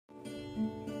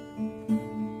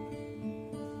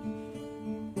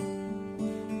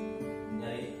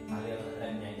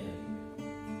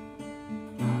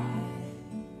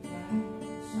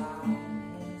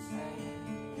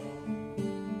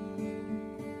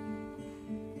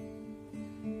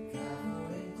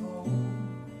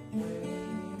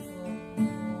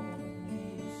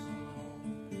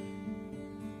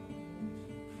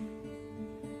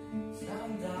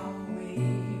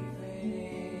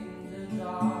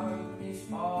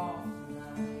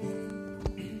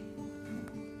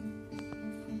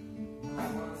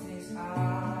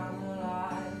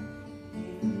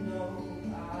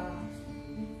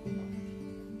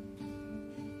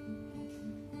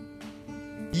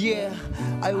Yeah,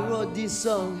 I wrote this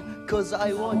song cause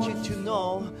I want you to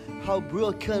know how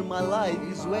broken my life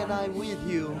is when I'm with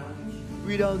you.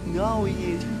 Without knowing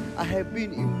it, I have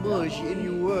been immersed in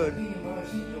your word.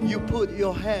 You put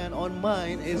your hand on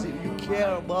mine as if you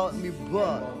care about me,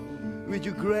 but with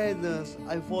your greatness,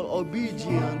 I fall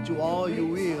obedient to all you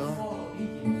will.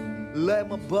 Lay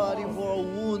my body for a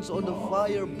wounds on the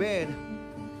fire bed.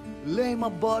 Lay my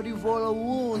body for a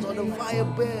wounds on the fire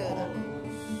bed.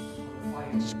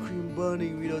 Scream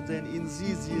burning without an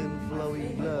incision,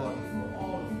 flowing blood.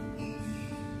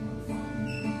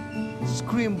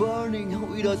 Scream burning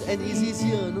without an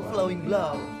incision, flowing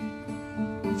blood.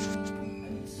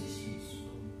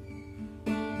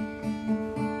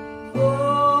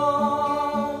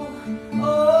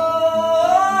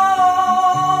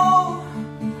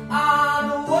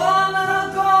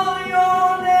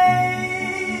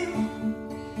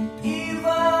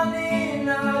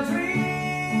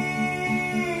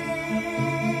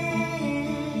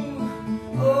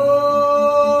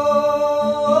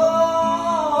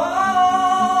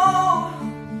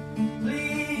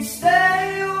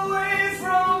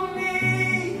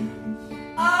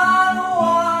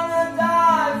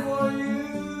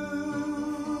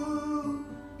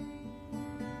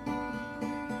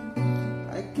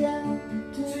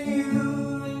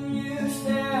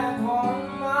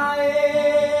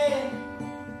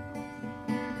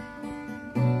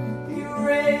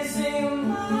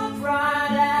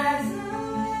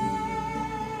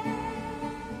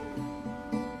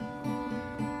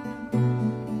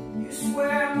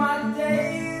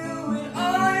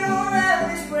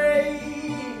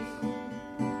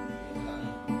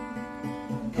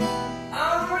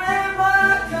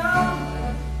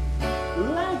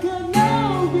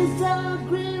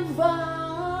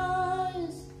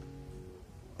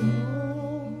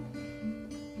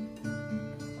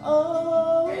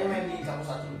 Kayaknya main di kamu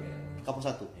satu ya. Kamu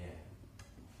satu. Iya.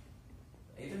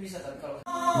 Itu bisa tapi kalau